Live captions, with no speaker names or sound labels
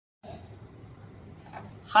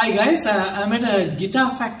Hi guys, I'm at a guitar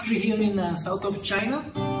factory here in south of China.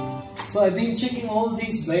 So I've been checking all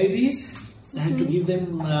these babies. I had to give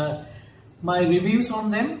them my reviews on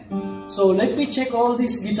them. So let me check all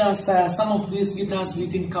these guitars, some of these guitars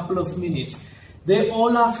within a couple of minutes. They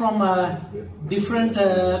all are from different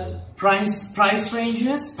price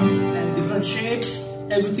ranges and different shapes.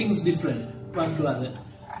 Everything's different one to other.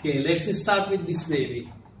 Okay, let me start with this baby.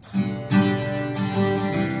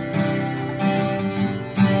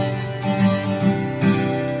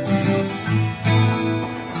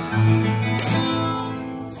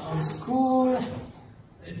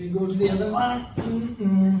 Let me go to the other one.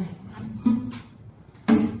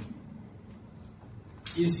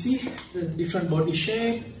 You see the different body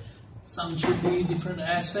shape. Some should be different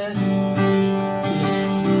as well.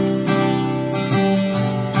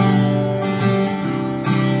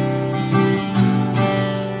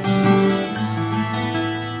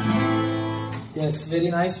 Yes, very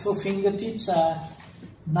nice for fingertips.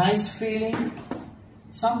 Nice feeling.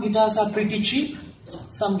 Some guitars are pretty cheap.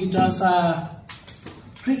 Some guitars are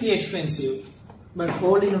pretty expensive, but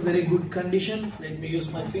all in a very good condition. Let me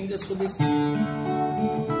use my fingers for this.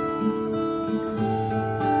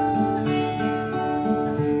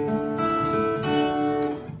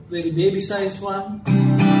 Very baby sized one.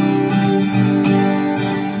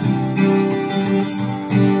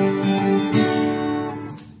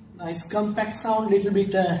 Nice compact sound, little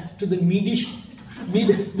bit to the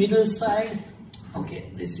middle side.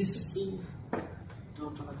 Okay, this is,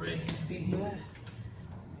 don't want to break anything here.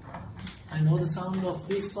 I know the sound of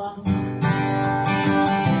this one.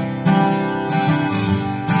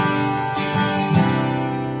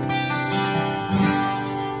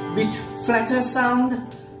 Bit flatter sound.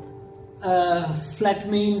 Flat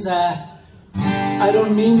means I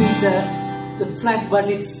don't mean it the flat, but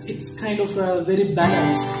it's kind of very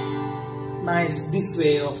balanced. Nice this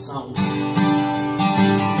way of sound.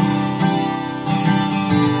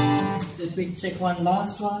 Let me check one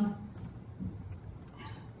last one.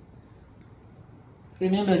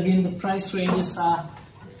 Remember again, the price ranges are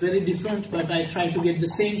very different, but I try to get the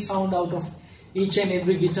same sound out of each and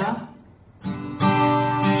every guitar.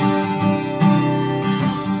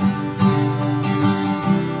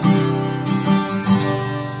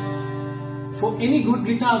 For any good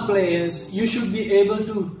guitar players, you should be able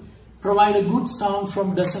to provide a good sound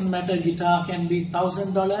from, doesn't matter, guitar can be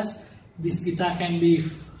 $1,000, this guitar can be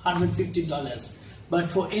 $150.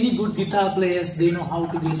 But for any good guitar players, they know how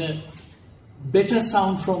to get a better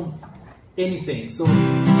sound from anything. So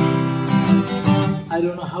I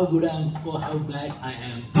don't know how good I am or how bad I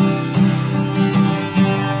am.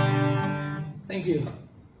 Thank you.